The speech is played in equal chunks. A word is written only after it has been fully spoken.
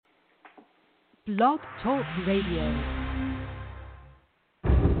Blog Talk Radio.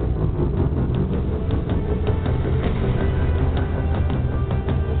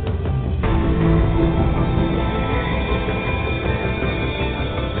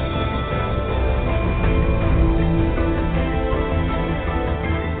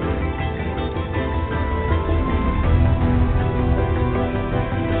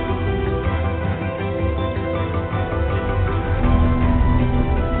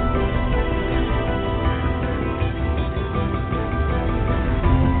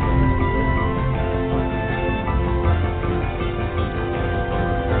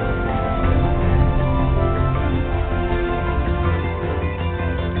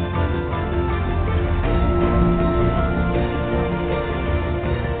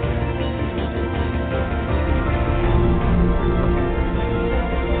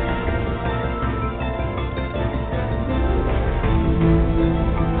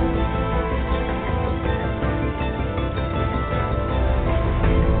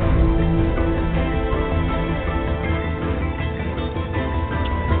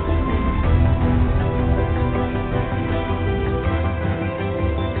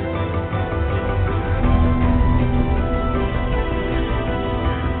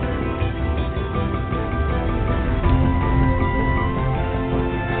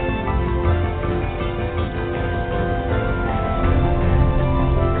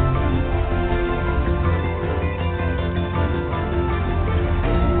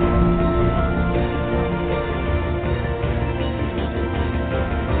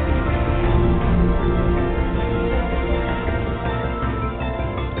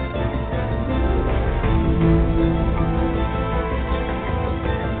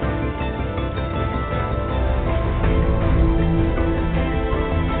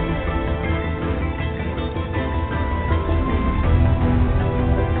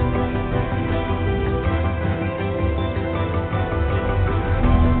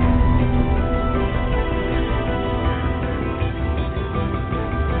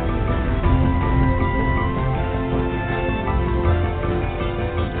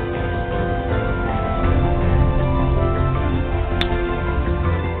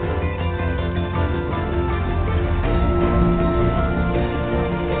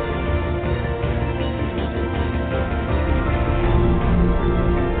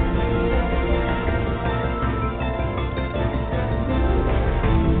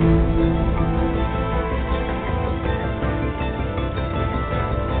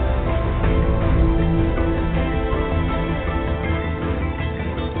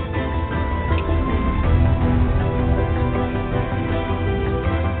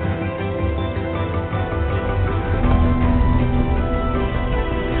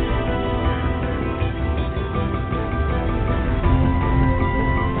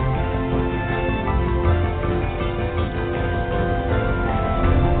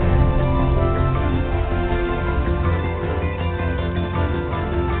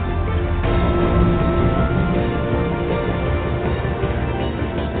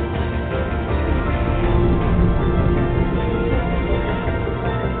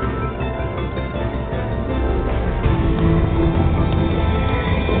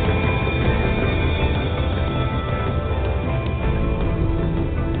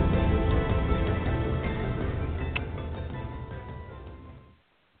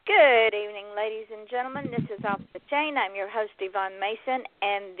 Gentlemen, this is Off the Chain. I'm your host, Yvonne Mason,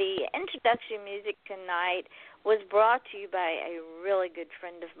 and the introduction music tonight was brought to you by a really good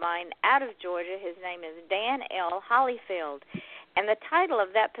friend of mine out of Georgia. His name is Dan L. Hollyfield, and the title of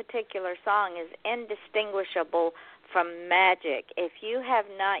that particular song is Indistinguishable from Magic. If you have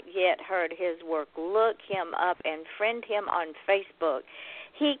not yet heard his work, look him up and friend him on Facebook.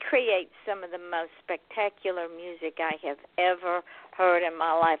 He creates some of the most spectacular music I have ever heard in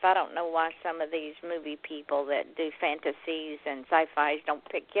my life. I don't know why some of these movie people that do fantasies and sci-fis don't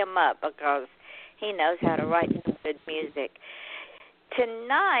pick him up, because he knows how to write some good music.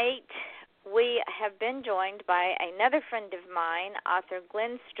 Tonight, we have been joined by another friend of mine, author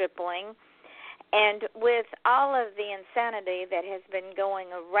Glen Stripling, and with all of the insanity that has been going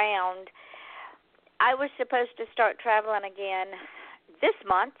around, I was supposed to start traveling again this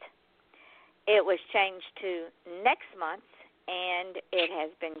month. It was changed to next month, and it has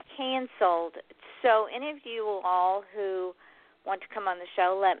been canceled. So any of you all who want to come on the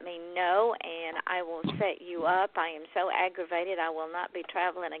show, let me know, and I will set you up. I am so aggravated I will not be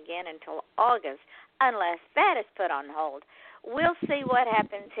traveling again until August, unless that is put on hold. We'll see what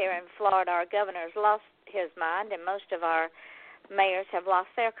happens here in Florida. Our governor's lost his mind, and most of our mayors have lost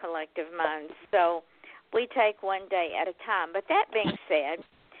their collective minds. So we take one day at a time. But that being said,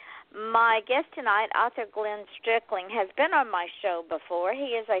 My guest tonight, author Glen Stripling, has been on my show before.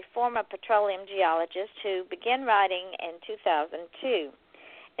 He is a former petroleum geologist who began writing in 2002.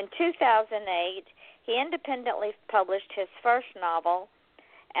 In 2008, he independently published his first novel,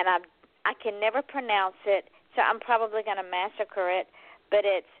 and I can never pronounce it, so I'm probably going to massacre it, but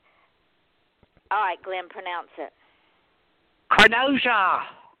it's, all right, Glenn, pronounce it. Cronosia.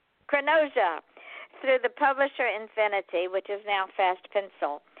 Through the publisher Infinity, which is now Fast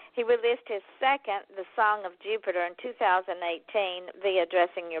Pencil. He released his second, The Song of Jupiter, in 2018 via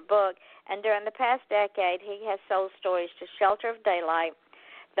Addressing Your Book, and during the past decade, he has sold stories to Shelter of Daylight,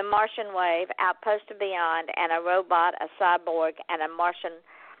 The Martian Wave, Outpost and Beyond, and A Robot, a Cyborg, and A Martian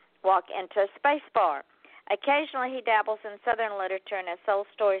Walk into a Space Bar. Occasionally, he dabbles in Southern literature and has sold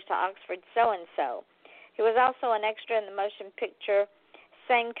stories to Oxford So-and-So. He was also an extra in the motion picture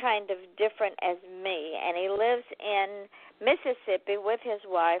Same Kind of Different as Me, and he lives in Mississippi with his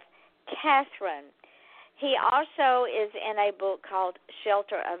wife, Catherine. He also is in a book called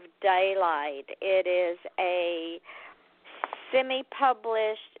Shelter of Daylight. It is a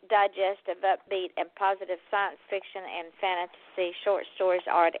semi-published, digestive, upbeat, and positive science fiction and fantasy short stories,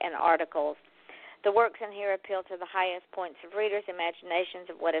 art, and articles. The works in here appeal to the highest points of readers' imaginations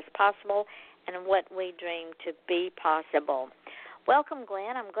of what is possible and what we dream to be possible. Welcome,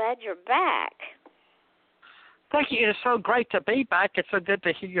 Glenn. I'm glad you're back. Thank you. It's so great to be back. It's so good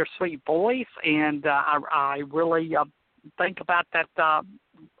to hear your sweet voice, and I really think about that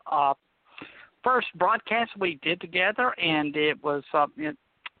first broadcast we did together, and it was so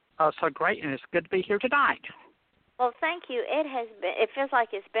great, and it's good to be here tonight. Well, thank you. It feels like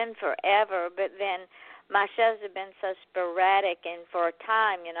it's been forever, but then my shows have been so sporadic, and for a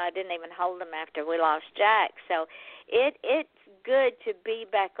time, I didn't even hold them after we lost Jack. So it's good to be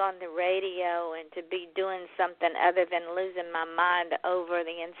back on the radio and to be doing something other than losing my mind over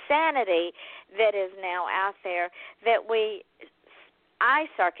the insanity that is now out there that I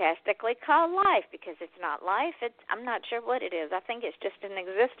sarcastically call life, because it's not life. I'm not sure what it is. I think it's just an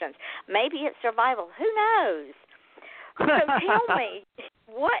existence. Maybe it's survival. Who knows? So tell me,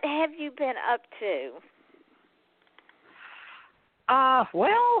 what have you been up to?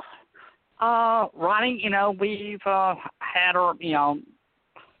 Ronnie, we've had our,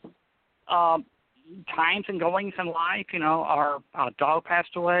 times and goings in life. Our dog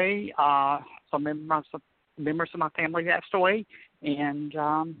passed away. Some members of my family passed away, and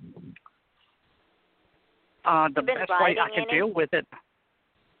the best way I could deal with it.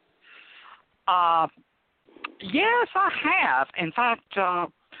 Yes, I have. In fact,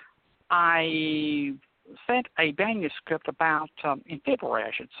 I sent a manuscript about, in February,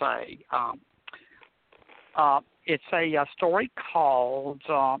 I should say. It's a story called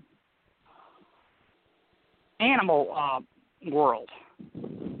Animal World.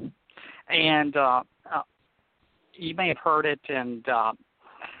 And you may have heard it and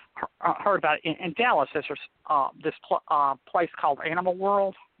heard about it. In Dallas, there's this place called Animal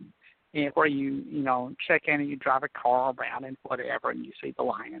World, where you check in and you drive a car around and whatever, and you see the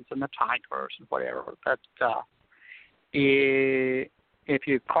lions and the tigers and whatever. But if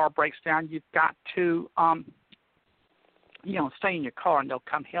your car breaks down, you've got to stay in your car and they'll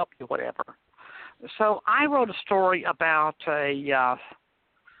come help you, whatever. So I wrote a story about a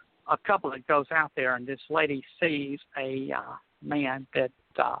couple that goes out there, and this lady sees a man that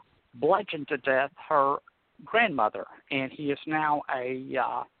bludgeoned to death her grandmother, and he is now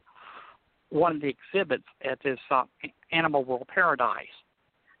one of the exhibits at this Animal World Paradise.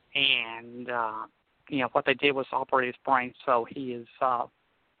 And, what they did was operate his brain, so he is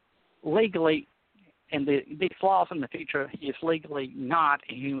legally, and the flaws in the feature, he is legally not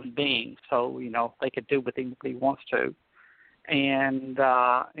a human being. So, they could do with him what he wants to. And,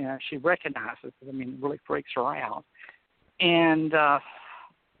 she recognizes it. It really freaks her out. And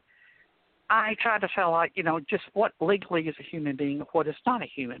I try to tell, just what legally is a human being, what is not a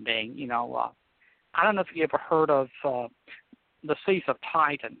human being. I don't know if you ever heard of The Seas of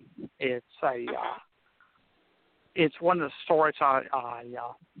Titan. It's it's one of the stories I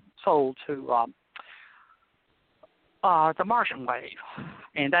sold to The Martian Wave,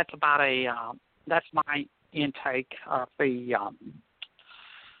 and that's about that's my intake of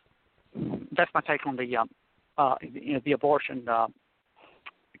that's my take on the abortion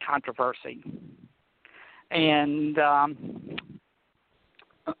controversy. And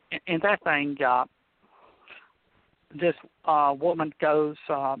in that thing, this woman goes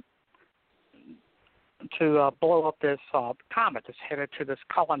to blow up this comet that's headed to this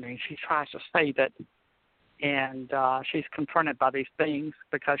colony. She tries to save it, and she's confronted by these beings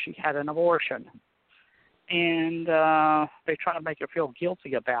because she had an abortion. and they try to make you feel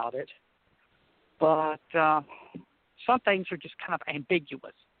guilty about it. But some things are just kind of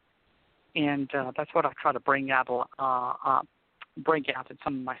ambiguous, and that's what I try to bring out in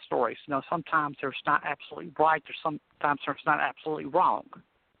some of my stories. Sometimes there's not absolutely right. Sometimes there's not absolutely wrong,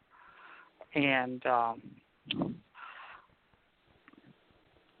 and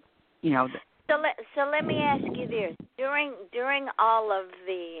So let me ask you this: during all of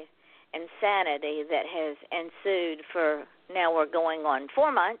the insanity that has ensued for now, we're going on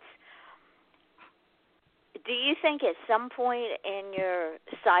 4 months. Do you think at some point in your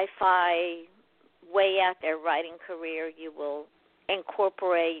sci-fi way out there writing career you will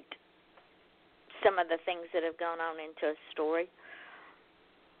incorporate some of the things that have gone on into a story?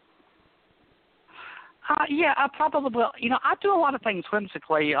 Yeah, I probably will. I do a lot of things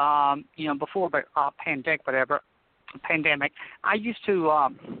whimsically. Before the pandemic, I used to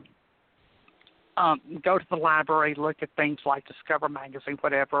go to the library, look at things like Discover magazine,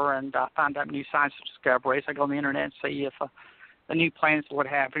 whatever, and find out new science discoveries. I go on the internet and see if the new planets would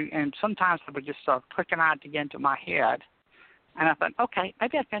have. And sometimes I would just click an idea into my head, and I thought, okay,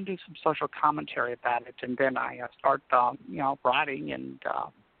 maybe I can do some social commentary about it. And then I start, writing, and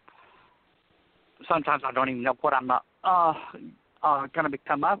sometimes I don't even know what I'm going to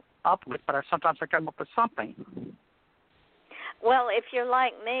come up with, but sometimes I come up with something. Well, if you're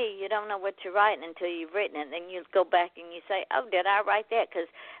like me, you don't know what you're writing until you've written it, and then you go back and you say, oh, did I write that? Because,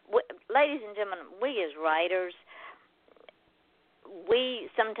 ladies and gentlemen, we as writers, we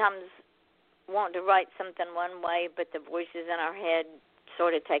sometimes want to write something one way, but the voices in our head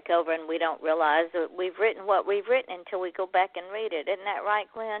sort of take over, and we don't realize that we've written what we've written until we go back and read it. Isn't that right,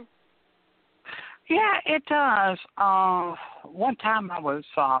 Glenn? Yeah, it does. One time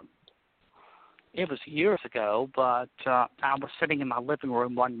it was years ago, but I was sitting in my living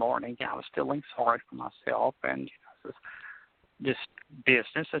room one morning. I was feeling sorry for myself, and this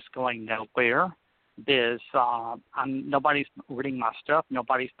business is going nowhere. Nobody's reading my stuff.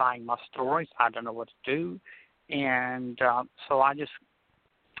 Nobody's buying my stories. I don't know what to do, and so I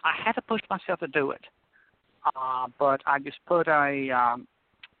had to push myself to do it. But I just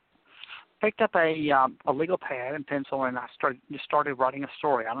picked up a legal pad and pencil, and I started writing a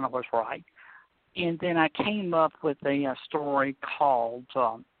story. I don't know what's right. And then I came up with a story called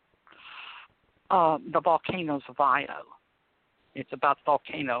The Volcanoes of Io. It's about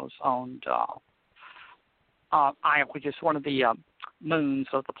volcanoes on Io, which is one of the moons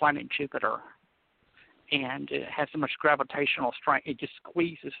of the planet Jupiter. And it has so much gravitational strength, it just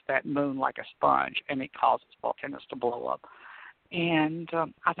squeezes that moon like a sponge, and it causes volcanoes to blow up. And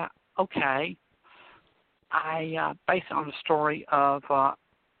I thought, okay, I based it on the story of a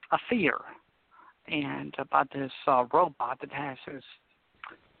fear, and about this robot that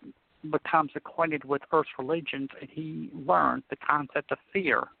becomes acquainted with Earth's religions, and he learns the concept of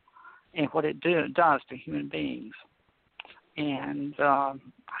fear and what it does to human beings. And I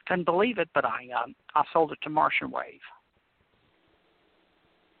couldn't believe it, but I sold it to Martian Wave.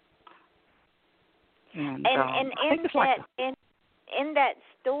 And in that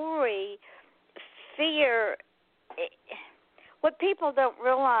story, fear. What people don't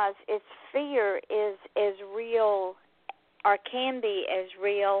realize is fear is as real, or can be as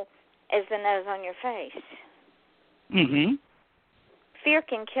real, as the nose on your face. Mm-hmm. Fear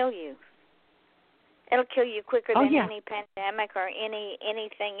can kill you. It'll kill you quicker than any pandemic or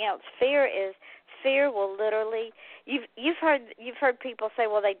anything else. Fear will literally. You've heard people say,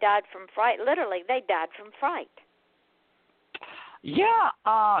 well, they died from fright. Literally, they died from fright. Yeah,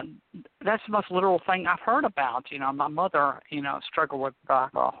 that's the most literal thing I've heard about. My mother, struggled with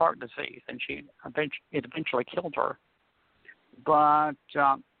heart disease, and it eventually killed her. But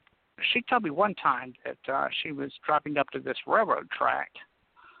she told me one time that she was driving up to this railroad track,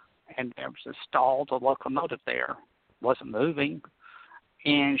 and there was a stalled locomotive there, wasn't moving,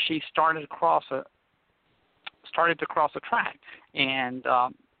 and she started to cross the track, and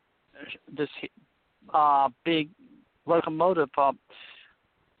this big locomotive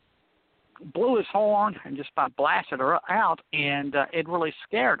blew his horn and just about blasted her out, and it really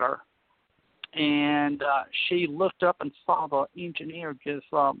scared her. And she looked up and saw the engineer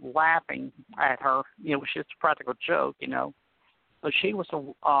just laughing at her. It was just a practical joke, But she was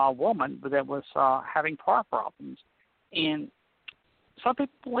a woman that was having heart problems. And some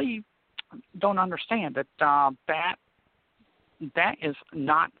people don't understand that that is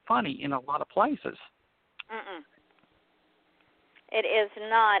not funny in a lot of places. Mm-mm. It is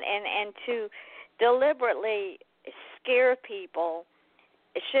not, and to deliberately scare people,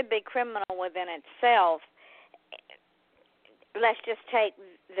 it should be criminal within itself. let's just take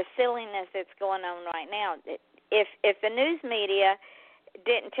the silliness that's going on right now. If the news media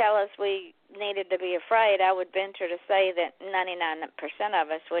didn't tell us we needed to be afraid, I would venture to say that 99% of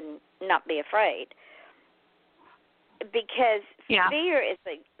us would not be afraid. Because fear is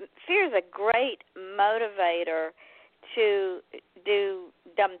a great motivator to do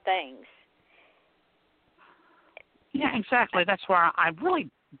dumb things. Yeah, exactly. That's where I really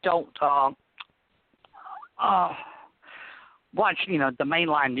don't watch, the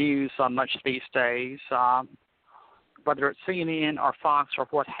mainline news much these days, whether it's CNN or Fox or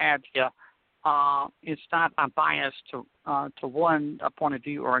what have you. It's not a bias to one point of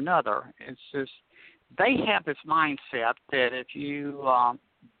view or another. It's just they have this mindset that if you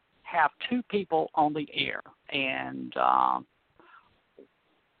have two people on the air and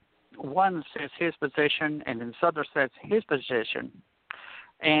one says his position and then this other says his position,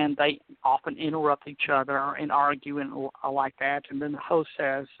 and they often interrupt each other and argue and like that, and then the host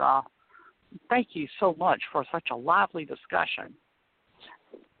says, thank you so much for such a lively discussion.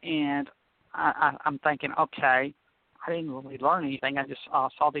 And I'm thinking, okay, I didn't really learn anything. I just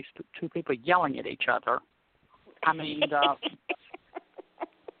saw these two people yelling at each other. I mean,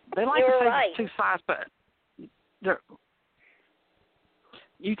 they like to say there's two sides, but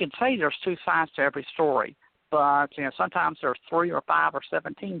you can say there's two sides to every story, but sometimes there's 3 or 5 or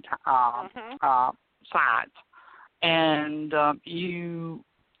 17 sides, and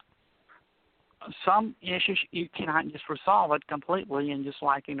some issues you cannot just resolve it completely in just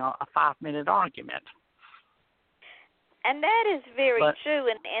like a 5-minute argument. And that is very true.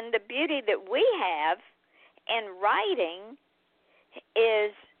 And the beauty that we have in writing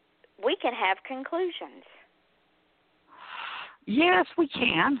is we can have conclusions. Yes, we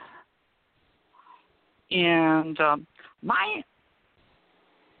can. And my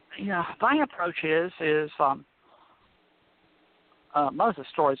approach is most of the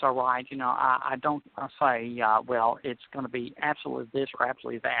stories are right. I don't say, well, it's going to be absolutely this or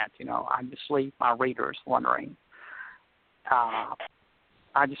absolutely that. I just leave my readers wondering.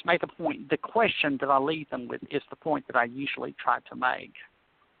 I just make the point. The question that I leave them with is the point that I usually try to make.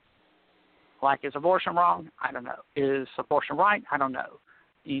 Like, is abortion wrong? I don't know. Is abortion right? I don't know.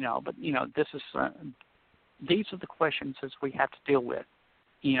 But this is these are the questions that we have to deal with,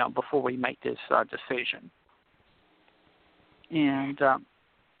 before we make this decision. And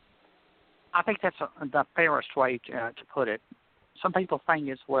I think that's the fairest way to put it. Some people think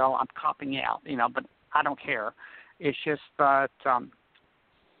it's, well, I'm copping out, but I don't care. It's just that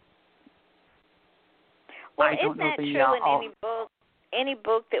well, isn't that true in any book? Any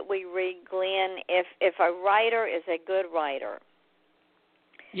book that we read, Glenn, if a writer is a good writer,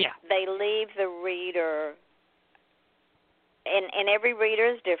 they leave the reader, and every reader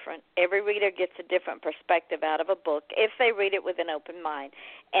is different. Every reader gets a different perspective out of a book if they read it with an open mind.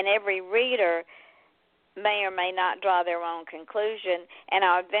 And every reader may or may not draw their own conclusion, and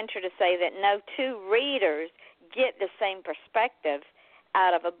I would venture to say that no two readers get the same perspective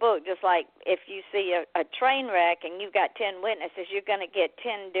out of a book. Just like if you see a train wreck and you've got 10 witnesses, you're going to get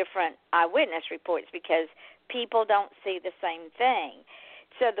 10 different eyewitness reports because people don't see the same thing.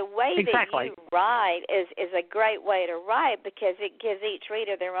 So the way that you write is a great way to write because it gives each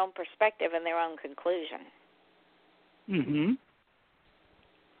reader their own perspective and their own conclusion. Mm-hmm.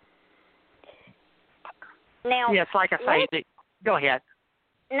 Now, yes, like I say, go ahead.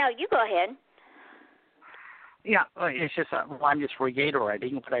 No, you go ahead. Yeah, it's just I'm just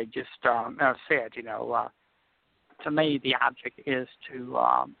reiterating what I just said. To me, the object is to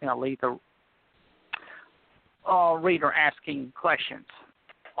leave the reader asking questions,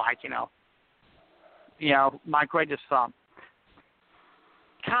 like my greatest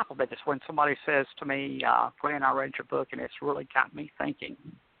compliment is when somebody says to me, "Glenn, I read your book and it's really got me thinking."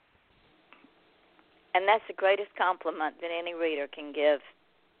 And that's the greatest compliment that any reader can give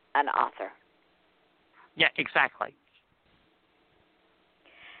an author. Yeah, exactly.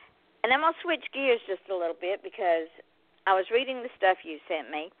 And I'm going to switch gears just a little bit because I was reading the stuff you sent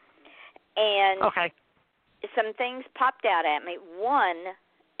me, and some things popped out at me. One,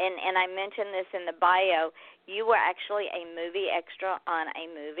 and I mentioned this in the bio, you were actually a movie extra on a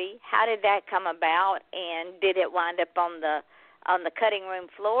movie. How did that come about, and did it wind up on the cutting room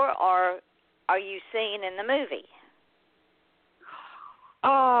floor, or are you seen in the movie?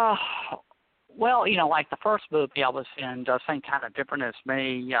 Well, like the first movie I was in, same kind of different as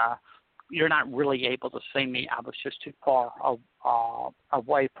me. You're not really able to see me. I was just too far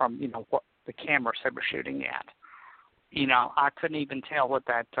away from, what the cameras they were shooting at. I couldn't even tell what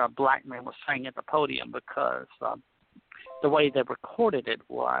that black man was saying at the podium because the way they recorded it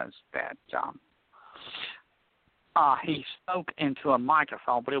was that he spoke into a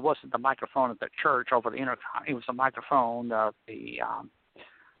microphone, but it wasn't the microphone at the church over the intercom. It was the microphone of the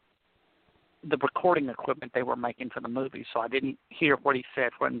recording equipment they were making for the movie. So I didn't hear what he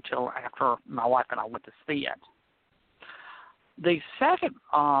said until after my wife and I went to see it. The second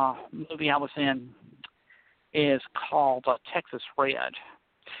movie I was in is called Texas Red.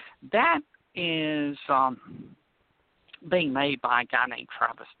 That is being made by a guy named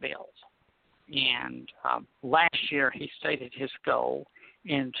Travis Bills. And last year he stated his goal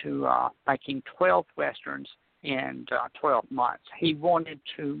into making 12 Westerns in 12 months. He wanted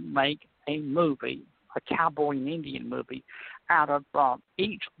to make a movie, a cowboy and Indian movie, out of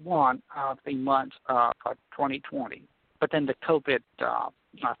each one of the months of 2020. But then the COVID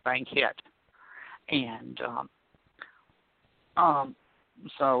thing hit. And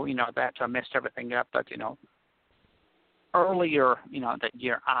so, that messed everything up. But, earlier, that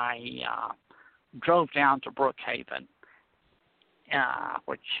year, I drove down to Brookhaven,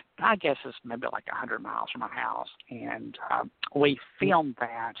 which I guess is maybe like 100 miles from my house. And we filmed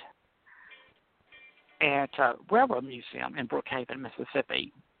that at Railroad Museum in Brookhaven,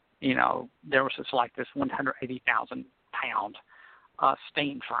 Mississippi. There was this 180,000-pound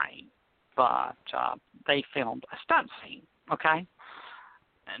steam train, but they filmed a stunt scene, okay?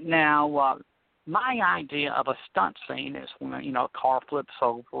 Now, my idea of a stunt scene is when, a car flips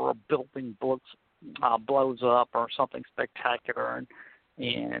over, a building blows up or something spectacular, and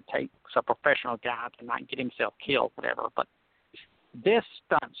it takes a professional guy to not get himself killed, whatever. But this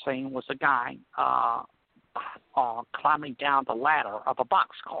stunt scene was a guy climbing down the ladder of a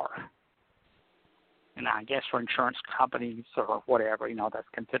boxcar. And I guess for insurance companies or whatever, that's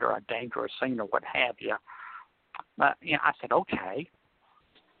considered a dangerous scene or what have you. But, I said, okay.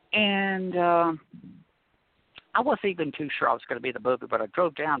 And I wasn't even too sure I was going to be the movie, but I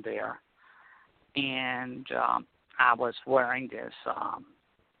drove down there, and I was wearing this,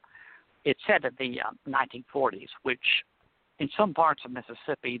 it's set in the 1940s, which in some parts of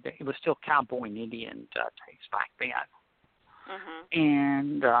Mississippi, it was still cowboy and Indian days back then. Mm-hmm.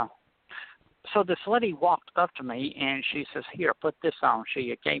 And so this lady walked up to me, and she says, here, put this on.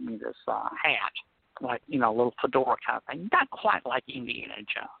 She gave me this hat, like, a little fedora kind of thing. Not quite like Indiana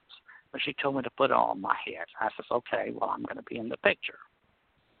Jones, but she told me to put it on my head. I says, okay, well, I'm going to be in the picture.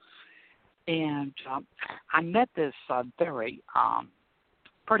 And I met this very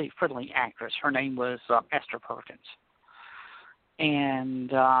pretty friendly actress. Her name was Esther Perkins.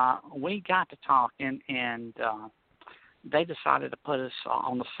 And we got to talking, and they decided to put us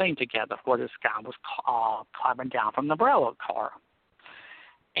on the scene together where this guy was climbing down from the railroad car.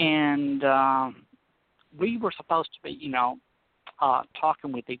 And we were supposed to be,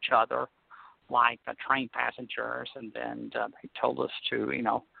 talking with each other like the train passengers, and then they told us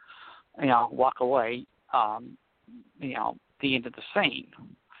to, walk away, the end of the scene.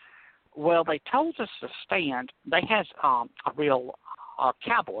 Well, they told us to stand. They had a real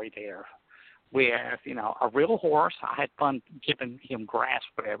cowboy there with, a real horse. I had fun giving him grass,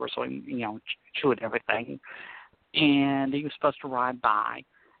 whatever, so he, chewed everything. And he was supposed to ride by.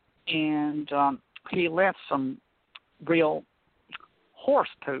 And he left some real horse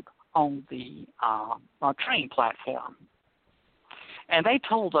poop on the train platform. And they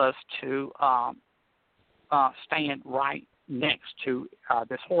told us to stand right next to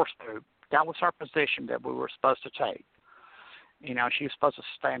this horse poop. That was our position that we were supposed to take. She was supposed to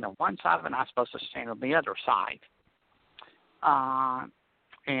stand on one side of it, and I was supposed to stand on the other side.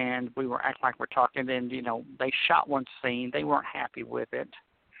 And we were acting like we're talking. Then, they shot one scene. They weren't happy with it.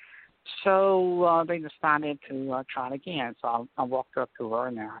 So they decided to try it again. So I walked up to her,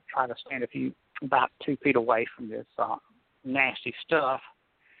 and I tried to stand about 2 feet away from this nasty stuff.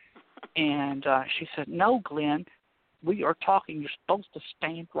 And she said, no, Glenn, we are talking. You're supposed to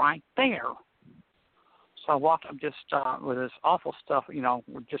stand right there. So I walked up just with this awful stuff,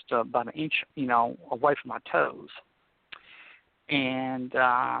 just about an inch, away from my toes. And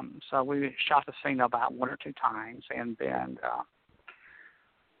so we shot the scene about 1 or 2 times. And then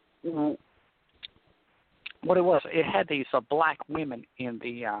what it was, it had these black women in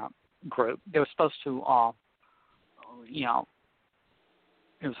the group. They were supposed to,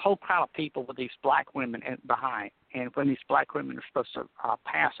 it was a whole crowd of people with these black women behind. And when these black women were supposed to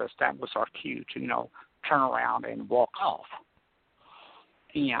pass us, that was our cue to, turn around and walk off.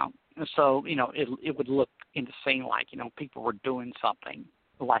 So, it would look in the scene like, people were doing something,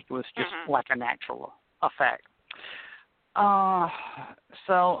 like it was just like a natural effect.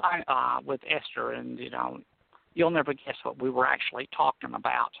 So I, with Esther, and, you'll never guess what we were actually talking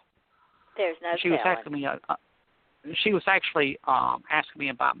about. There's no She was asking me, she was actually asking me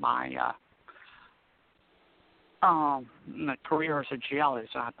about my a career as a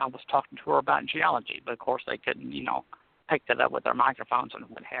geologist. I was talking to her about geology, but of course they couldn't, pick that up with their microphones and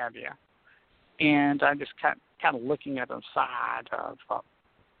what have you. And I just kept kind of looking at the side of,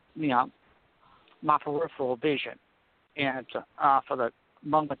 my peripheral vision. And for the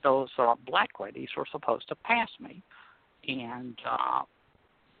moment, those black ladies were supposed to pass me, and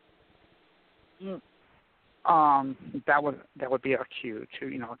that would be a cue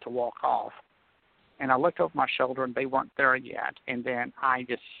to walk off. And I looked over my shoulder, and they weren't there yet. And then I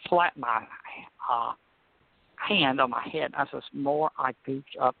just slapped my hand on my head. I said, "More I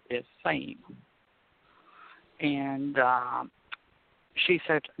goofed up this thing." And she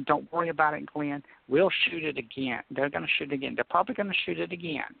said, "Don't worry about it, Glenn. We'll shoot it again. They're going to shoot it again. They're probably going to shoot it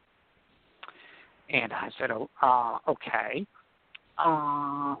again." And I said, "Okay."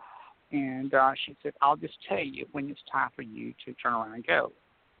 And she said, "I'll just tell you when it's time for you to turn around and go."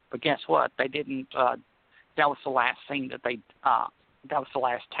 But guess what? They didn't. That was the last thing that they. That was the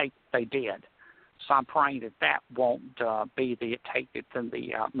last take they did. So I'm praying that won't be the take that's in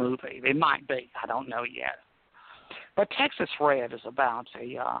the movie. It might be. I don't know yet. But Texas Red is about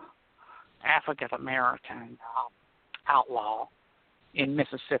a African American outlaw in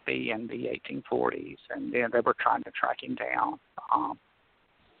Mississippi in the 1840s, and they were trying to track him down.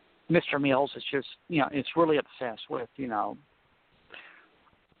 Mr. Mills is just, it's really obsessed with,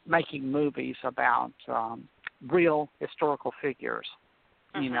 making movies about real historical figures,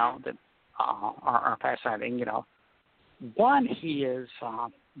 that are fascinating. One he is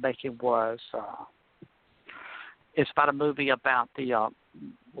making was it's about a movie about the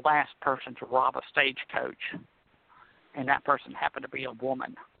last person to rob a stagecoach, and that person happened to be a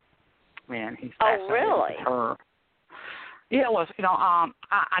woman, and he's fascinated with her. Yeah, it was.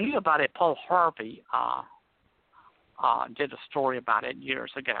 I knew about it. Paul Harvey did a story about it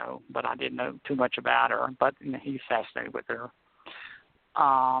years ago, but I didn't know too much about her. But he's fascinated with her.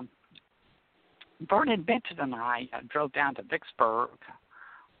 Vernon Benton and I drove down to Vicksburg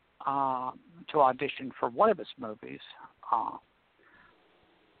to audition for one of his movies.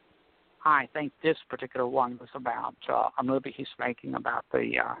 I think this particular one was about a movie he's making about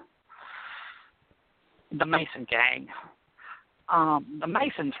the Mason gang. The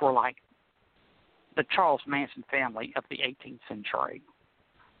Masons were like the Charles Manson family of the 18th century.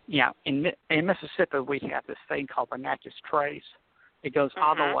 In Mississippi, we have this thing called the Natchez Trace. It goes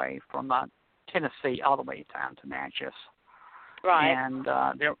all the way from Tennessee all the way down to Natchez. Right. And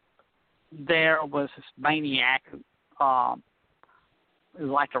there was this maniac who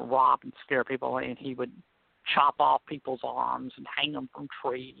liked to rob and scare people, and he would chop off people's arms and hang them from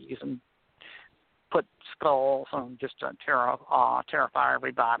trees and put skulls on just to terrify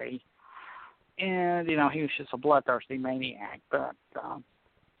everybody. And, he was just a bloodthirsty maniac. But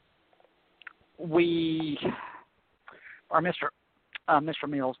Mr.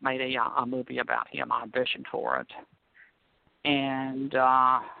 Mills made a movie about him. I auditioned for it. And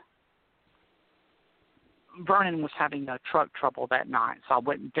Vernon was having truck trouble that night, so I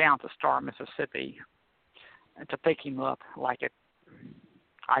went down to Star, Mississippi to pick him up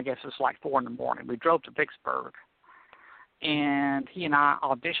I guess it's like 4 a.m. We drove to Vicksburg, and he and I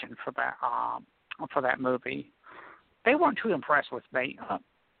auditioned for that movie. They weren't too impressed with me,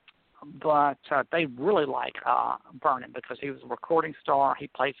 but they really liked Vernon because he was a recording star. He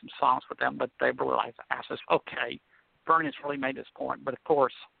played some songs with them, but they really liked it. I said, okay, Vernon's really made this point. But, of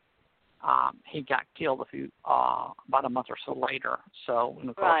course, he got killed about a month or so later. So, and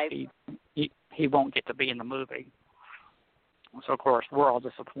of course, he won't get to be in the movie. So, of course, we're all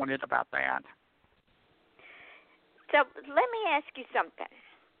disappointed about that. So let me ask you something.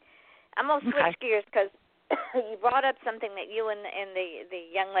 I'm going to switch gears because you brought up something that you and the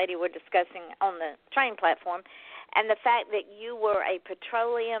young lady were discussing on the train platform, and the fact that you were a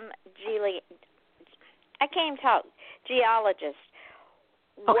petroleum geologist.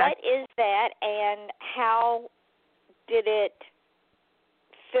 Okay. What is that, and how did it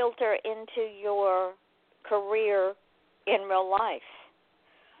filter into your career in real life?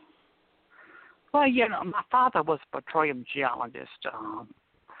 Well, my father was a petroleum geologist.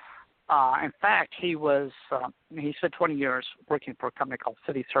 In fact, he spent 20 years working for a company called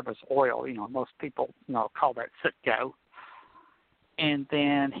City Service Oil. Most people call that Citgo. And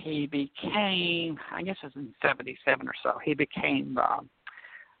then he became, I guess it was in 77 or so, he became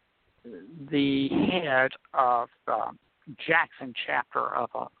the head of Jackson chapter of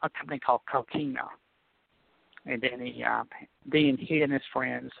a company called Coquina. And then he and his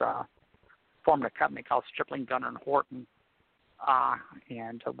friends formed a company called Stripling, Gunner and Horton,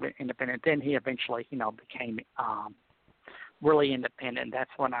 and independent. Then he eventually, became really independent.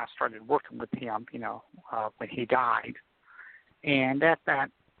 That's when I started working with him, when he died. And at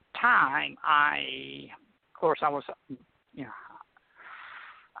that time, I was,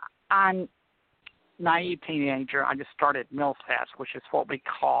 I'm naive teenager. I just started MILSATS, which is what we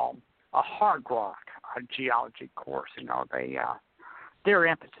call a hard rock geology course. Their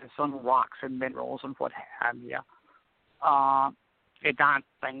emphasis on rocks and minerals and what have you. It not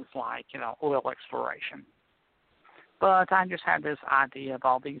things like, oil exploration. But I just had this idea of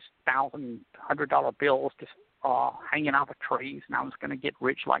all these $1,000 bills just hanging off of trees, and I was going to get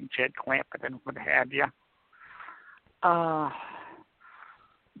rich like Jed Clampett and what have you. But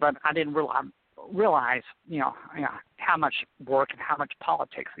I didn't realize, how much work and how much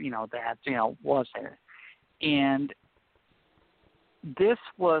politics, that, was there. And this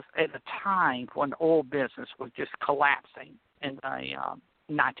was at a time when oil business was just collapsing in the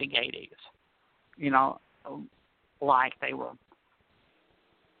 1980s. Like they were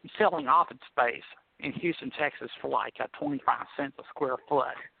selling office space in Houston, Texas for like 25 cents a square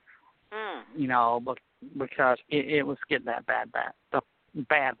foot. Because it was getting that bad back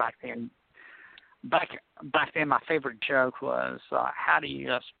then. Back then, my favorite joke was, how do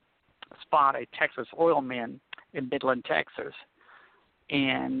you spot a Texas oil man in Midland, Texas?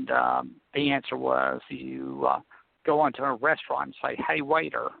 And the answer was you go into a restaurant and say, "Hey,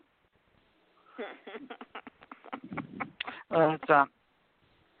 waiter." But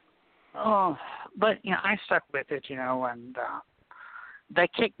I stuck with it, and they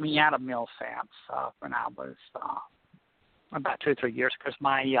kicked me out of MILSATS when I was about 2 or 3 years because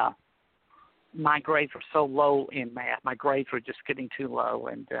my grades were so low in math. My grades were just getting too low,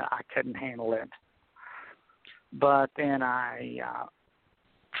 and I couldn't handle it. But then I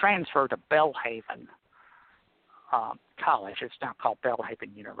transferred to Belhaven College. It's now called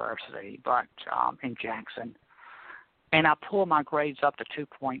Belhaven University, but in Jackson. And I pulled my grades up to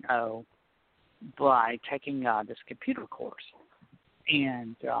 2.0 by taking this computer course.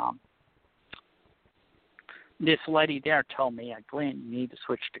 And this lady there told me, Glenn, you need to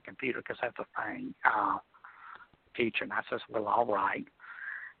switch to computer because that's a thing, teacher. And I says, well, all right.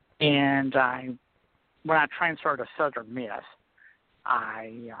 And when I transferred to Southern Miss,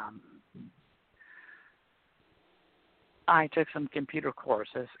 I took some computer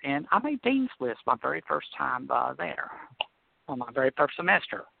courses, and I made Dean's List my very first time there, on my very first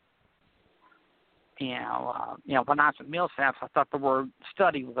semester. When I was at MILSATS, I thought the word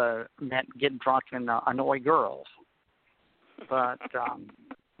study meant getting drunk and annoy girls. But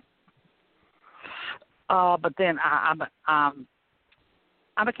then I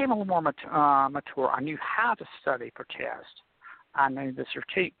became a little more mature. I knew how to study for tests. I knew the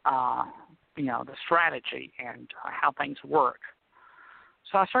the strategy and how things work.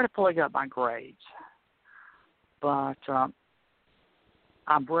 So I started pulling up my grades. But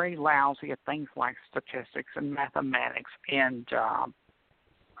I'm very lousy at things like statistics and mathematics and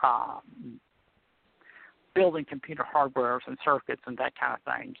building computer hardwares and circuits and that kind of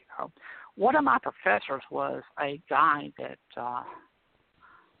thing. One of my professors was a guy that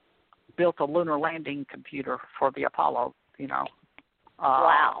built a lunar landing computer for the Apollo,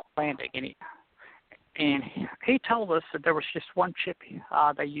 wow. landing. And he told us that there was just one chip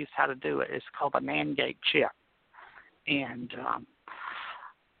they used how to do it. It's called a NAND gate chip. And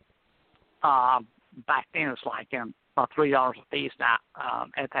back then it was like $3 a piece. Now,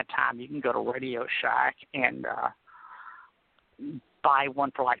 at that time, you can go to Radio Shack and buy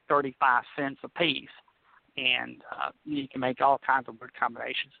one for like 35 cents a piece. And you can make all kinds of weird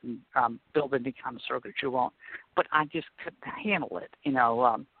combinations and build any kind of circuit you want. But I just couldn't handle it.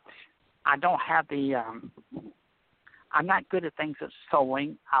 I don't have I'm not good at things at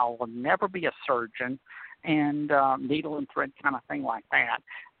sewing. I will never be a surgeon and needle and thread kind of thing like that.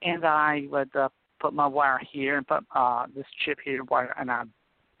 And I would put my wire here and put this chip here, and I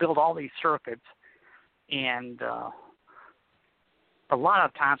build all these circuits. And a lot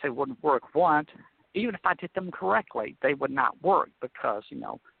of times they wouldn't work. One, even if I did them correctly, they would not work because,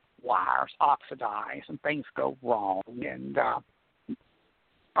 wires oxidize and things go wrong and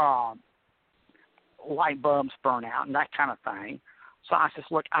light bulbs burn out and that kind of thing. So I said,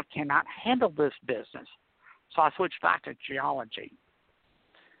 look, I cannot handle this business. So I switched back to geology.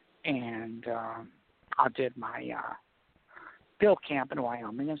 And I did my field camp in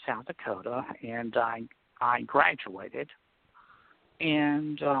Wyoming and South Dakota, and I graduated.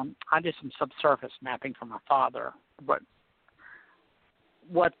 And I did some subsurface mapping for my father. But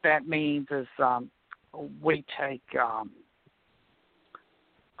what that means is we take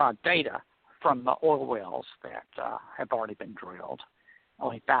data from the oil wells that have already been drilled, and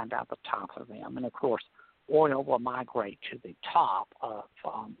we find out the tops of them. And, of course, oil will migrate to the top of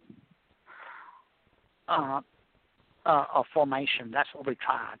a formation. That's what we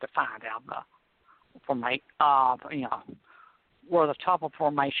try to find out, where the top of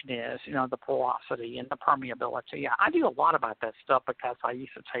formation is, the porosity and the permeability. I do a lot about that stuff because I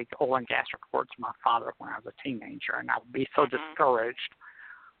used to take oil and gas reports to my father when I was a teenager, and I would be so discouraged.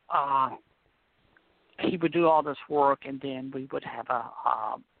 He would do all this work, and then we would have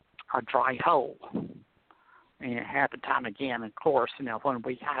a dry hole. And it happened time again. Of course, when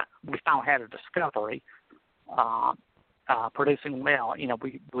we finally had a discovery, producing well,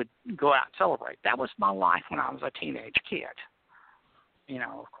 we would go out and celebrate. That was my life when I was a teenage kid.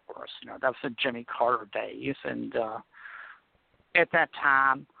 Of course, that was the Jimmy Carter days, and at that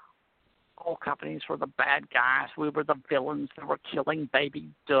time, oil companies were the bad guys. We were the villains that were killing baby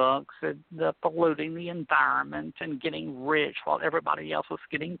ducks and polluting the environment and getting rich while everybody else was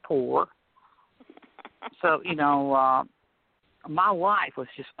getting poor. So, my life was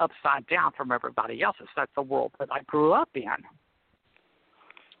just upside down from everybody else's. That's the world that I grew up in.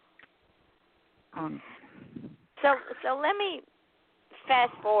 So let me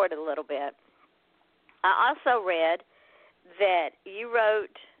fast forward a little bit. I also read that you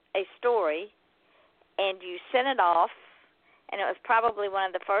wrote a story and you sent it off, and it was probably one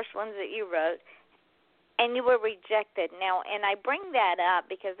of the first ones that you wrote, and you were rejected. Now, and I bring that up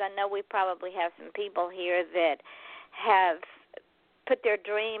because I know we probably have some people here that have put their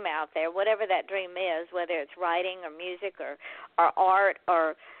dream out there, whatever that dream is, whether it's writing or music or art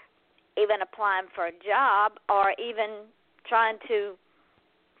or even applying for a job or even trying to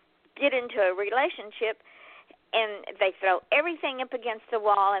get into a relationship, and they throw everything up against the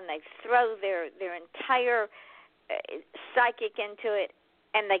wall and they throw their entire psychic into it,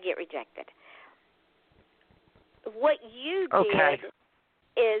 and they get rejected. What you did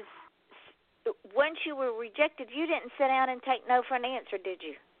is, once you were rejected, you didn't sit down and take no for an answer, did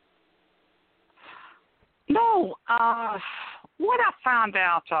you? No. What I found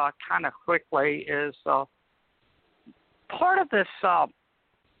out kind of quickly is part of this, part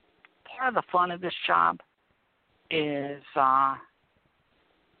of the fun of this job is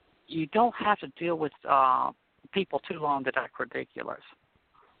you don't have to deal with people too long that act ridiculous.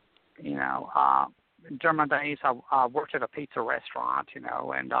 During my days, I worked at a pizza restaurant, and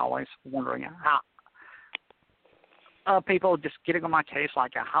always wondering how people just getting on my case,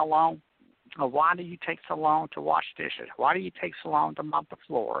 like, how long? Why do you take so long to wash dishes? Why do you take so long to mop the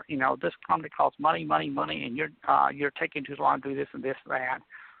floor? This company costs money, and you're taking too long to do this and this and that.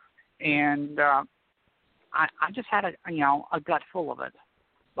 And I just had a gut full of it.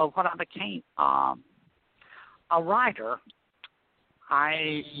 But when I became a writer,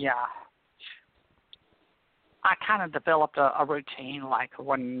 I kind of developed a routine, like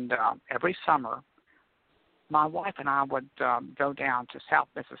when every summer, my wife and I would go down to South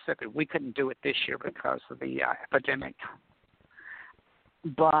Mississippi. We couldn't do it this year because of the epidemic.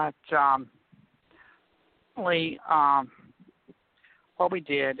 But what we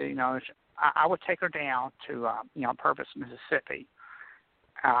did, I would take her down to, Purvis, Mississippi,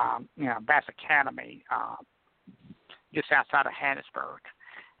 Bass Academy, just outside of Hattiesburg.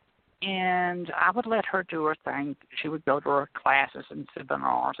 And I would let her do her thing. She would go to her classes and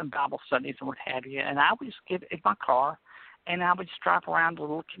seminars and Bible studies and what have you. And I would just get in my car, and I would just drive around the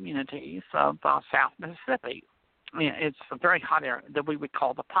little communities of South Mississippi. It's a very hot area that we would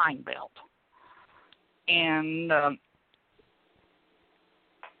call the Pine Belt. And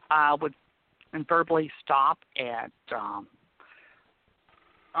I would invariably stop at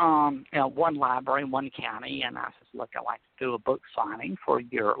one library in one county, and I said, look, I'd like to do a book signing for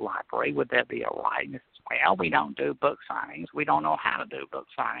your library. Would that be all right? And he says, well, we don't do book signings. We don't know how to do book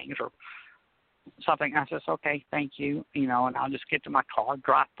signings or something. I says, okay, thank you, and I'll just get to my car,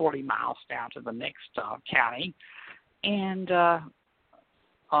 drive 40 miles down to the next county, and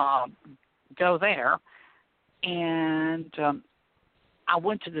go there. And I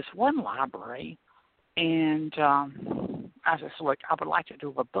went to this one library, and I said, look, I would like to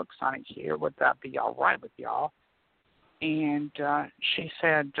do a book signing here. Would that be all right with y'all? And she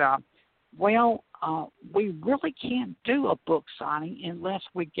said, well, we really can't do a book signing unless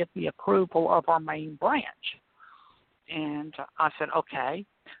we get the approval of our main branch. And I said, okay,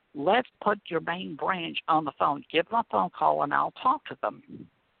 let's put your main branch on the phone. Give them a phone call, and I'll talk to them.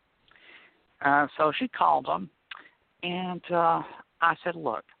 So she called them, and I said,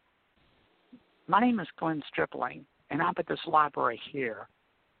 look, my name is Glen Stripling, and I'm at this library here,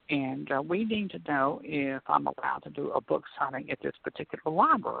 and we need to know if I'm allowed to do a book signing at this particular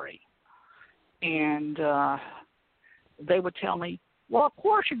library. And they would tell me, well, of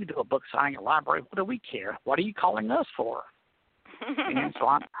course you can do a book signing at a library. What do we care? What are you calling us for? And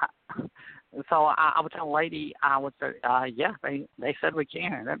so I would tell a lady, I would say, yeah, they said we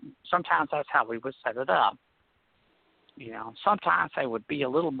can. And sometimes that's how we would set it up. You know, sometimes they would be a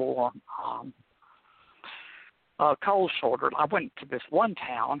little more cold-shouldered. I went to this one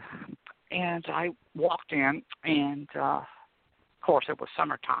town, and I walked in, and, of course, it was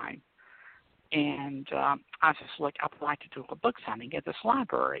summertime. And I said, look, I would like to do a book signing at this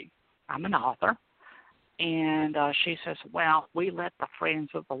library. I'm an author. And she says, well, we let the Friends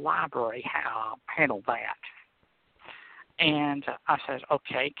of the Library handle that. And I said,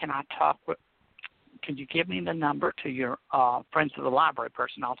 okay, can you give me the number to your Friends of the Library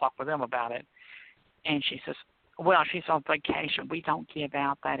person? I'll talk with them about it. And she says, well, she's on vacation. We don't give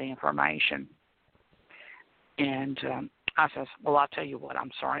out that information. And I says, well, I'll tell you what,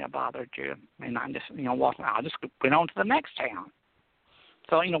 I'm sorry I bothered you. And I just, I just went on to the next town.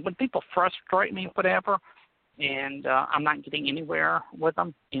 So, when people frustrate me, whatever, and I'm not getting anywhere with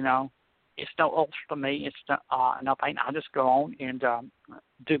them, it's no ulcer to me. It's no pain. I just go on and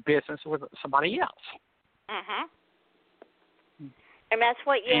do business with somebody else. And that's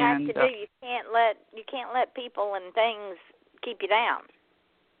what you have to do. You can't let people and things keep you down.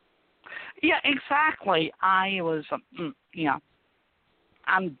 Yeah, exactly. I was,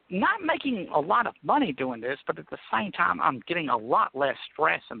 I'm not making a lot of money doing this, but at the same time, I'm getting a lot less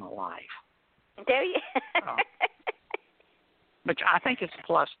stress in my life. Do you? Which I think is a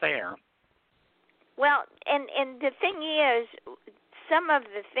plus there. Well, and the thing is, some of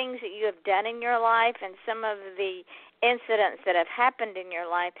the things that you have done in your life and some of the incidents that have happened in your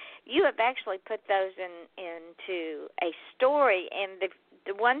life, you have actually put those into a story. And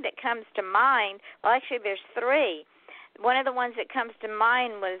the one that comes to mind, well, actually there's three. One of the ones that comes to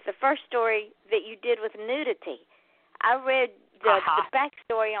mind was the first story that you did with nudity. I read the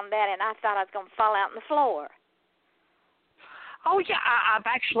backstory on that, and I thought I was going to fall out on the floor. Oh, yeah, I've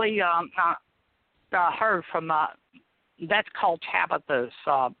actually heard from, that's called Tabitha's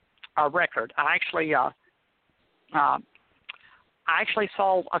record. I actually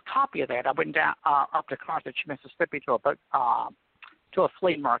saw a copy of that. I went down up to Carthage, Mississippi to a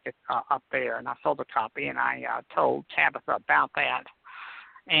flea market up there, and I sold a copy, and I told Tabitha about that.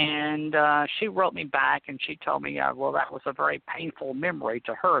 And she wrote me back, and she told me, well, that was a very painful memory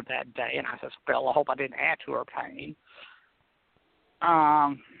to her that day. And I said, well, I hope I didn't add to her pain.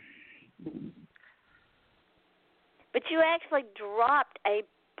 But you actually dropped a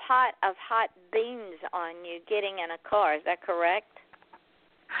pot of hot beans on you getting in a car. Is that correct?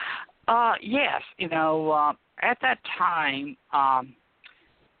 Yes. At that time,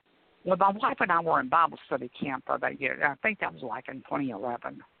 well, my wife and I were in Bible study camp for that year. I think that was like in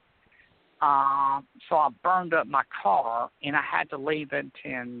 2011. So I burned up my car, and I had to leave it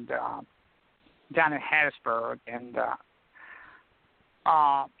down in Hattiesburg and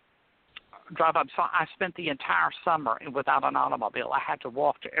drive up. So I spent the entire summer without an automobile. I had to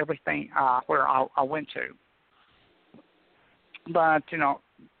walk to everything where I went to. But,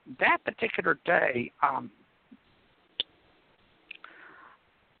 that particular day,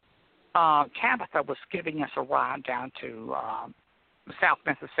 Tabitha was giving us a ride down to South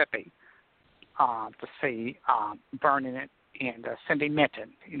Mississippi to see Vernon and Cindy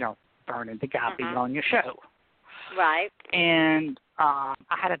Minton, Vernon, the guy being on your show. Right. And I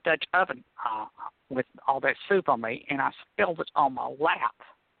had a Dutch oven with all that soup on me, and I spilled it on my lap.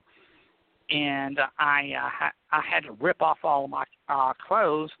 And I had to rip off all of my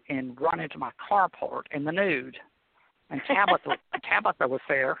clothes and run into my carport in the nude. And Tabitha was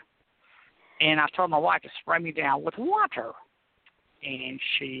there. And I told my wife to spray me down with water, and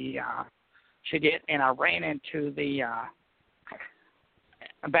she did. And I ran into the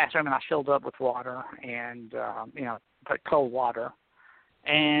bathroom, and I filled up with water, and put cold water.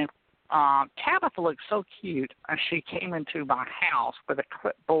 And Tabitha looked so cute, and she came into my house with a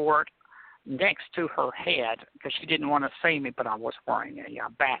clipboard next to her head because she didn't want to see me, but I was wearing a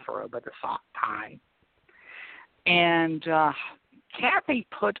bathrobe at the time. And Kathy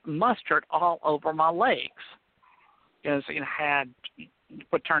put mustard all over my legs because it had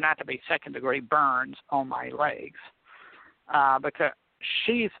what turned out to be second-degree burns on my legs because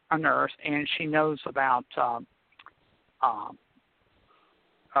she's a nurse and she knows about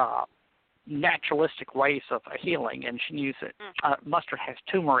naturalistic ways of healing, and she knew that mustard has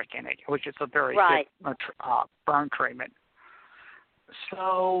turmeric in it, which is a very good burn treatment.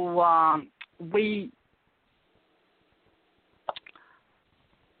 So we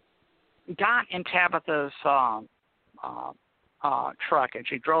got in Tabitha's truck, and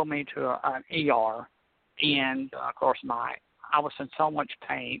she drove me to an ER. And of course, my I was in so much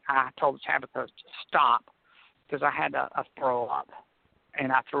pain. I told Tabitha to stop because I had a throw up,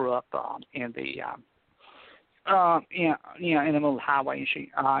 and I threw up in the in the middle of the highway.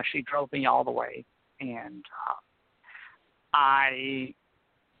 And she drove me all the way, and I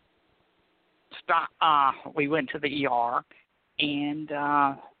stopped. We went to the ER, and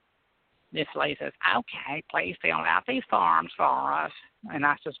this lady says, "Okay, please fill out these forms for us." And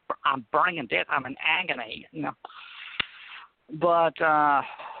I says, "I'm burning to death. I'm in agony, But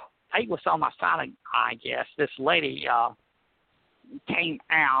fate was on my side, I guess. This lady came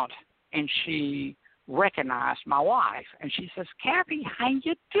out, and she recognized my wife. And she says, "Kathy, how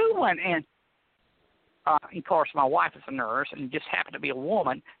you doing?" And, of course, my wife is a nurse, and it just happened to be a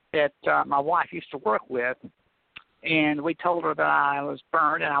woman that my wife used to work with. And we told her that I was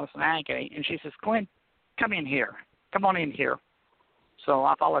burned and I was in agony. And she says, "Glenn, come in here. Come on in here." So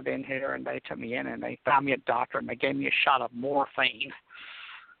I followed in here, and they took me in, and they found me a doctor, and they gave me a shot of morphine.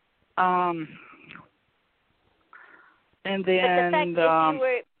 And then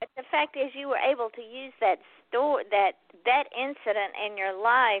the fact is you were able to use that incident in your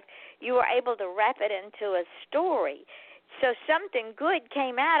life. You were able to wrap it into a story. So something good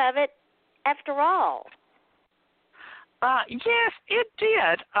came out of it, after all. Yes, it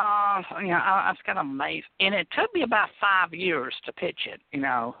did. I was kind of amazed. And it took me about 5 years to pitch it,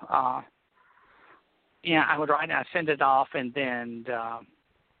 I would write it, I send it off, and then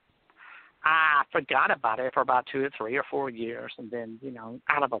I forgot about it for about 2 or 3 or 4 years. And then,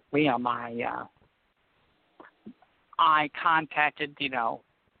 out of a whim, I contacted,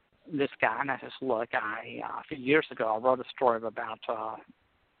 this guy, and I said, "Look, a few years ago, I wrote a story about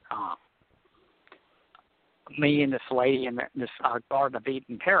me and this lady in this Garden of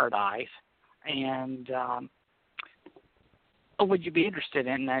Eden paradise, and would you be interested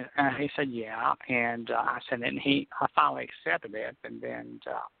in that?" And he said, "Yeah." And I said, and he finally accepted it. And then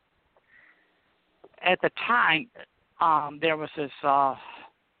at the time, there was this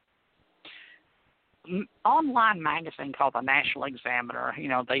online magazine called the National Examiner.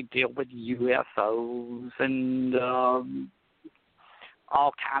 They deal with UFOs and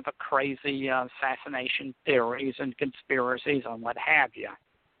all kinds of crazy assassination theories and conspiracies and what have you.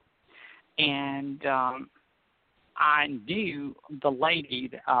 And I knew the lady,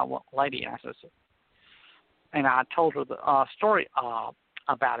 I said, and I told her the story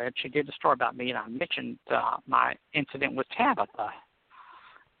about it. She did the story about me, and I mentioned my incident with Tabitha.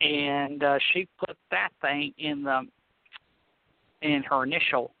 And she put that thing in her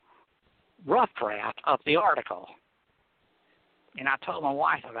initial rough draft of the article. And I told my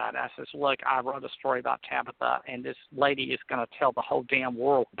wife about it. I says, "Look, I wrote a story about Tabitha, and this lady is going to tell the whole damn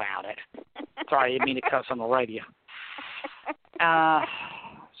world about it." Sorry, I didn't mean to cuss on the radio.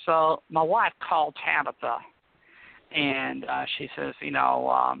 So my wife called Tabitha, and she says,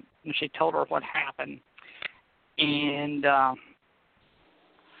 and she told her what happened. And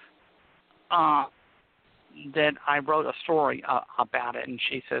that I wrote a story about it. And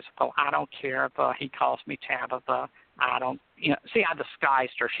she says, "Oh, I don't care if he calls me Tabitha. I don't, see, I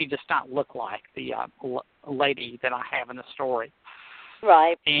disguised her. She does not look like the lady that I have in the story."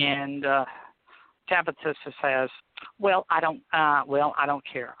 Right. And Tabitha says, "Well, I don't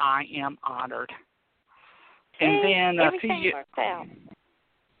care. I am honored." And then a few years, worked out.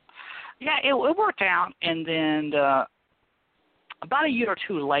 Yeah, it worked out. And then about a year or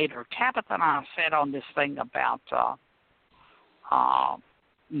two later, Tabitha and I sat on this thing about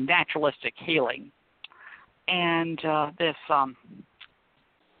naturalistic healing. And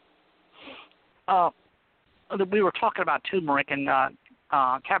we were talking about turmeric, and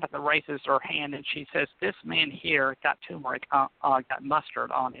Tabitha raises her hand, and she says, "This man here got turmeric, got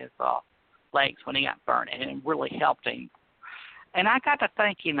mustard on his legs when he got burned, and it really helped him." And I got to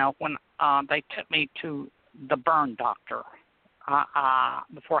think, when they took me to the burn doctor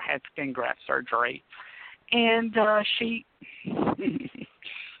before I had skin graft surgery, and she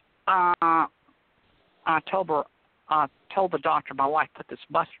I told the doctor my wife put this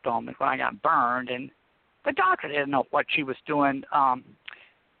mustard on me when I got burned, and the doctor didn't know what she was doing.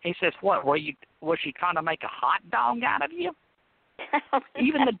 He says, "What, was she trying to make a hot dog out of you?"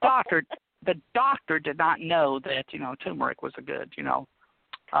 Even the doctor did not know that, turmeric was a good,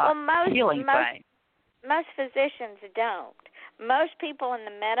 healing thing. Most physicians don't. Most people in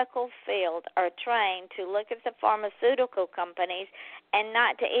the medical field are trained to look at the pharmaceutical companies and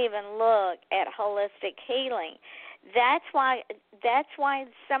not to even look at holistic healing. That's why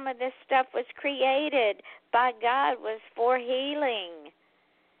some of this stuff was created by God, was for healing.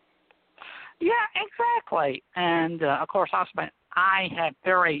 Yeah, exactly. And of course, I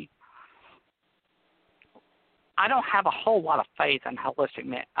I don't have a whole lot of faith in holistic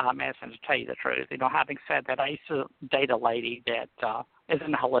medicine, to tell you the truth. Having said that, I used to date a lady that is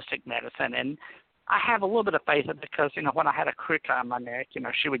in holistic medicine, and I have a little bit of faith in it because, when I had a crick on my neck,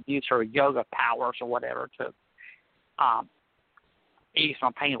 she would use her yoga powers or whatever to ease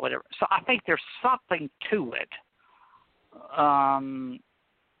my pain or whatever. So I think there's something to it.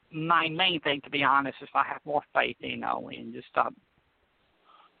 My main thing, to be honest, is I have more faith, in just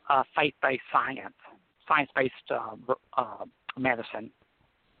faith-based science-based medicine.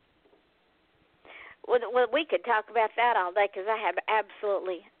 Well, we could talk about that all day because I have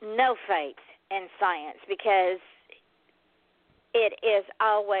absolutely no faith in science because it is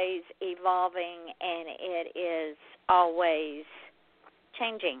always evolving and it is always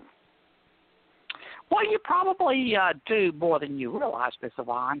changing. Well, you probably do more than you realize, Miss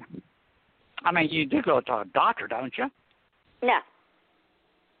Yvonne. I mean, you do go to a doctor, don't you? No.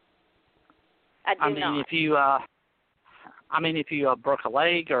 I do not. If you broke a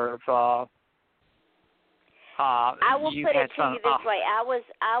leg or if I will you put had it to you this way. I was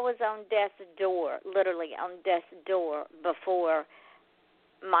on death's door, literally on death's door before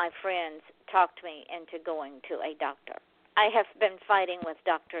my friends talked me into going to a doctor. I have been fighting with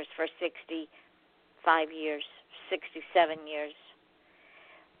doctors for 65 years, 67 years,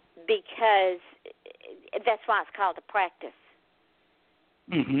 because that's why it's called a practice.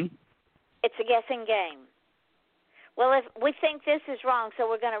 Mm-hmm. It's a guessing game. Well, if we think this is wrong, so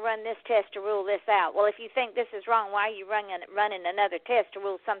we're going to run this test to rule this out. Well, if you think this is wrong, why are you running another test to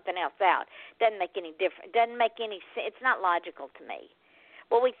rule something else out? Doesn't make any difference. Doesn't make any sense. It's not logical to me.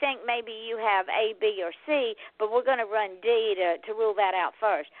 Well, we think maybe you have A, B, or C, but we're going to run D to rule that out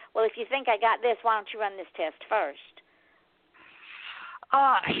first. Well, if you think I got this, why don't you run this test first?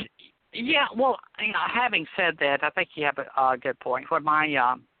 Yeah. Well, having said that, I think you have a good point. When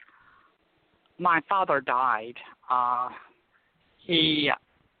my father died, I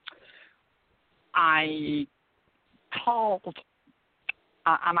called.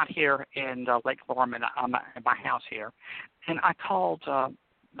 I'm out here in Lake Lorman. I'm at my house here, and I called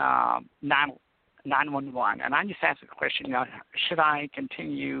 911, and I just asked the question: should I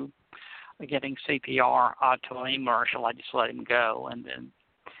continue getting CPR to him, or shall I just let him go? And then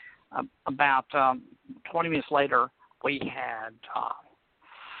about 20 minutes later, we had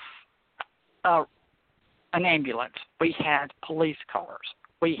an ambulance. We had police cars.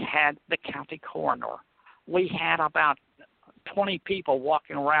 We had the county coroner. We had about 20 people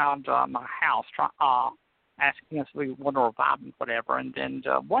walking around my house asking us if we want to revive him, whatever. And then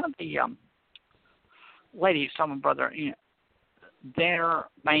one of the ladies told my brother, their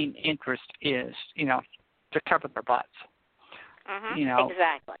main interest is, to cover their butts. Mm-hmm.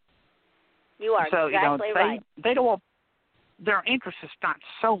 Exactly. You are exactly right. They don't want. Their interest is not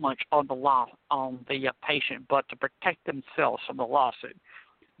so much on the law, on the patient, but to protect themselves from the lawsuit.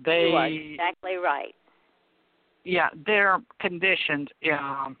 You are exactly right. Yeah, they're conditioned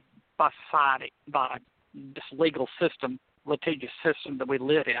by society, by this legal system, litigious system that we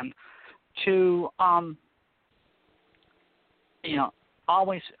live in, to,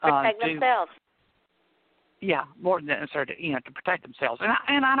 always protect themselves. Yeah, more than necessary to protect themselves,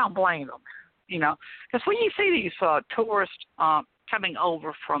 and I don't blame them. Because when you see these tourists coming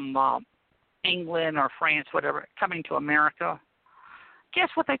over from England or France, whatever, coming to America,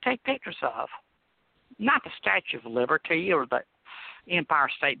 guess what they take pictures of? Not the Statue of Liberty or the Empire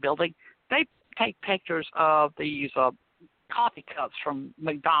State Building. They take pictures of these coffee cups from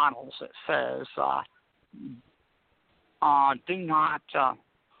McDonald's that says, do not,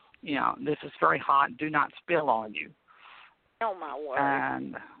 this is very hot, do not spill on you. Oh, my word.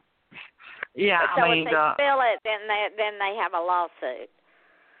 And yeah, so if they spill it, then they have a lawsuit.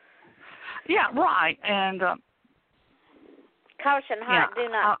 Yeah, right. And caution hot, do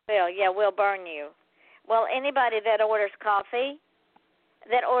not spill. Yeah, we'll burn you. Well, anybody that orders coffee,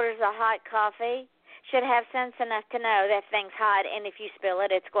 that orders a hot coffee, should have sense enough to know that thing's hot, and if you spill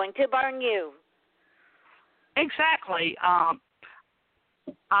it, it's going to burn you. Exactly. I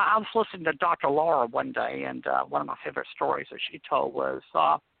was listening to Dr. Laura one day, and one of my favorite stories that she told was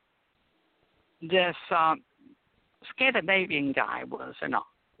this Scandinavian guy was in a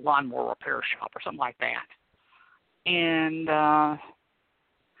lawnmower repair shop or something like that. And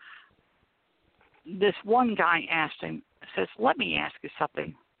this one guy asked him, says, let me ask you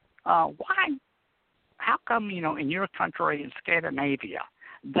something. How come, in your country, in Scandinavia,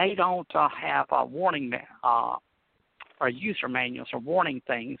 they don't have a warning or user manuals or warning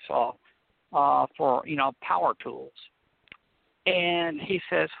things for, power tools? And he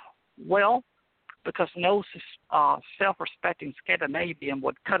says, well, because no self-respecting Scandinavian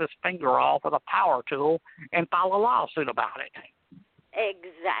would cut his finger off with a power tool and file a lawsuit about it.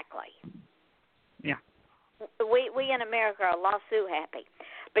 Exactly. Yeah. We in America are lawsuit happy.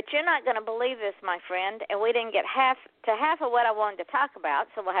 But you're not going to believe this, my friend, and we didn't get half of what I wanted to talk about,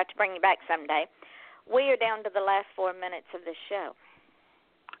 so we'll have to bring you back someday. We are down to the last 4 minutes of the show.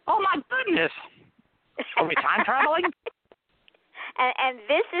 Oh, my goodness. Are we time traveling? And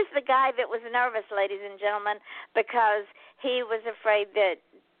this is the guy that was nervous, ladies and gentlemen, because he was afraid that,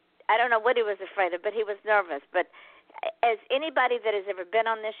 I don't know what he was afraid of, but he was nervous. But as anybody that has ever been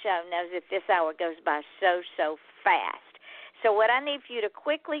on this show knows, that this hour goes by so fast. So what I need for you to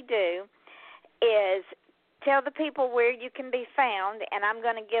quickly do is tell the people where you can be found, and I'm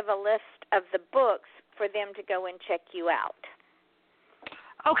going to give a list of the books for them to go and check you out.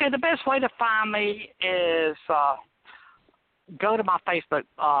 Okay, the best way to find me is go to my Facebook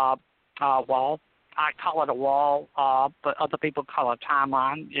wall. I call it a wall, but other people call it a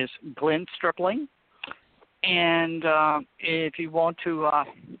timeline. It's Glen Stripling. And if you want to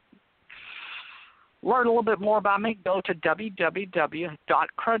learn a little bit more about me, go to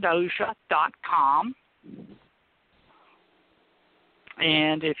www.credosia.com.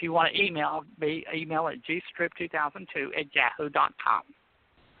 And if you want to email me, email at gstrip2002@yahoo.com.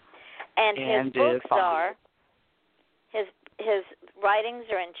 And his books are, his writings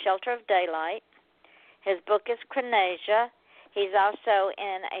are in Shelter of Daylight. His book is Credosia. He's also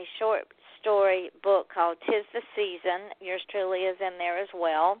in a short story book called 'Tis the Season. Yours truly is in there as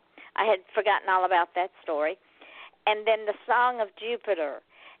well. I had forgotten all about that story. And then The Song of Jupiter.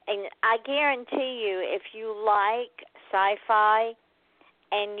 And I guarantee you, if you like sci-fi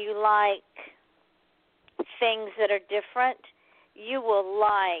and you like things that are different, you will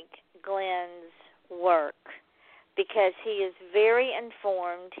like Glen's work, because he is very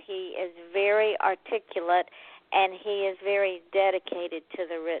informed, he is very articulate, and he is very dedicated to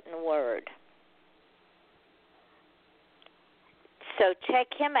the written word. So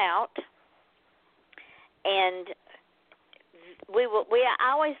check him out, and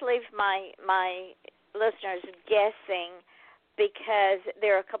I always leave my listeners guessing, because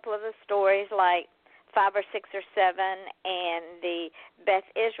there are a couple of the stories, like 5 or 6 or 7, and the Beth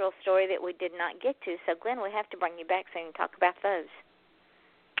Israel story that we did not get to. So, Glen, we have to bring you back soon and talk about those.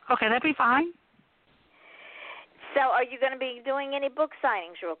 Okay, that'd be fine. So, are you going to be doing any book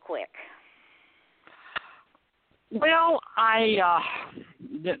signings real quick? Well,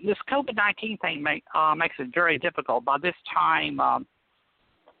 this COVID-19 thing makes it very difficult. By this time of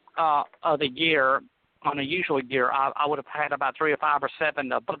the year, on a usual year, I would have had about 3 or 5 or 7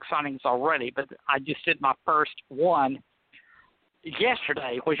 book signings already, but I just did my first one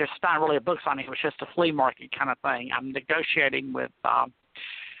yesterday, which is not really a book signing. It was just a flea market kind of thing. I'm negotiating with a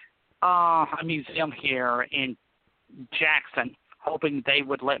museum here in Jackson, hoping they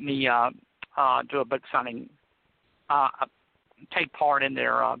would let me do a book signing, take part in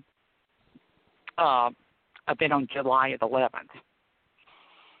their event on July the 11th.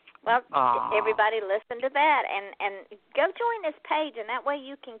 Well, everybody listen to that, and go join his page, and that way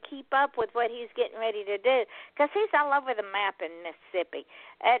you can keep up with what he's getting ready to do, because he's all over the map in Mississippi.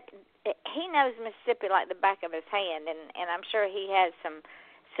 He knows Mississippi like the back of his hand, and I'm sure he has some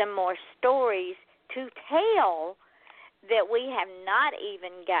more stories to tell that we have not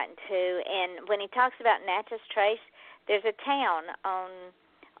even gotten to. And when he talks about Natchez Trace, there's a town on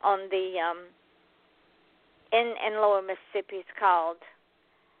the in Lower Mississippi. It's called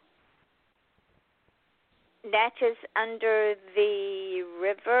Natchez under the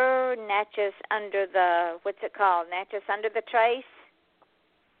river, Natchez under the, what's it called? Natchez under the Trace?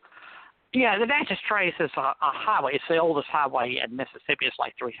 Yeah, the Natchez Trace is a highway. It's the oldest highway in Mississippi. It's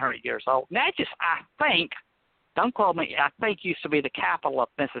like 300 years old. Natchez, I think, don't quote me, I think used to be the capital of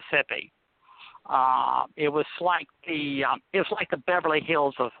Mississippi. It was like the Beverly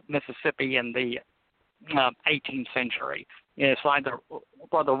Hills of Mississippi in the 18th century. It's like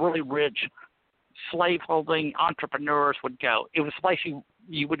where the really rich slaveholding entrepreneurs would go. It was the place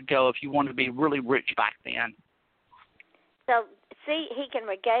you would go if you wanted to be really rich back then. So, see, he can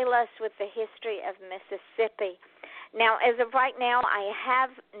regale us with the history of Mississippi. Now, as of right now, I have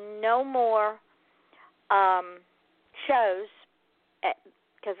no more shows,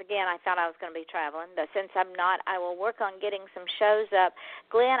 because, again, I thought I was going to be traveling. But since I'm not, I will work on getting some shows up.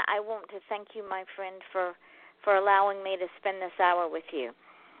 Glen, I want to thank you, my friend, for allowing me to spend this hour with you.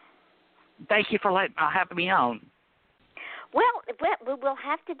 Thank you for having me on. Well, we'll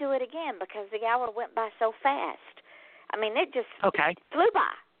have to do it again, because the hour went by so fast. I mean, it just flew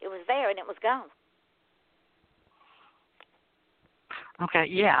by. It was there, and it was gone. Okay,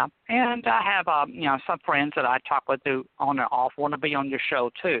 yeah, and I have some friends that I talk with who on and off want to be on your show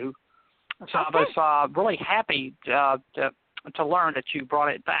too. So Okay. I was really happy to learn that you brought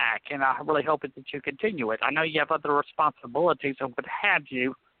it back, and I really hope that you continue it. I know you have other responsibilities and what have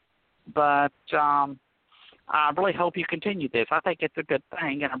you, but I really hope you continue this. I think it's a good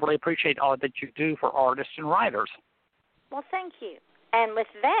thing, and I really appreciate all that you do for artists and writers. Well, thank you. And with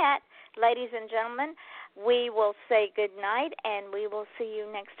that, ladies and gentlemen, we will say good night, and we will see you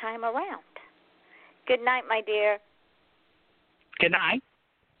next time around. Good night, my dear. Good night.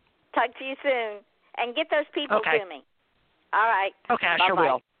 Talk to you soon. And get those people Okay. to me. All right. Okay, I Bye-bye. sure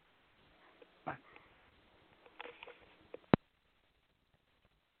will.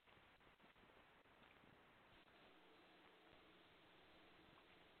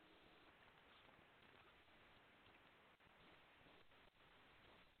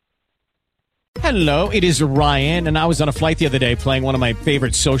 Hello, it is Ryan, and I was on a flight the other day playing one of my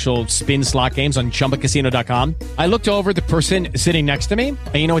favorite social spin slot games on ChumbaCasino.com. I looked over at the person sitting next to me,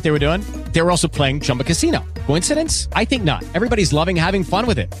 and you know what they were doing? They were also playing Chumba Casino. Coincidence? I think not. Everybody's loving having fun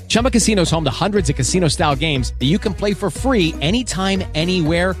with it. Chumba Casino is home to hundreds of casino-style games that you can play for free anytime,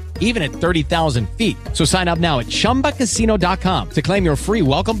 anywhere, even at 30,000 feet. So sign up now at ChumbaCasino.com to claim your free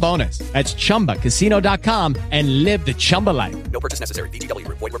welcome bonus. That's ChumbaCasino.com and live the Chumba life. No purchase necessary. VGW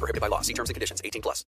Group. Void where prohibited by law. See terms and conditions. 18+.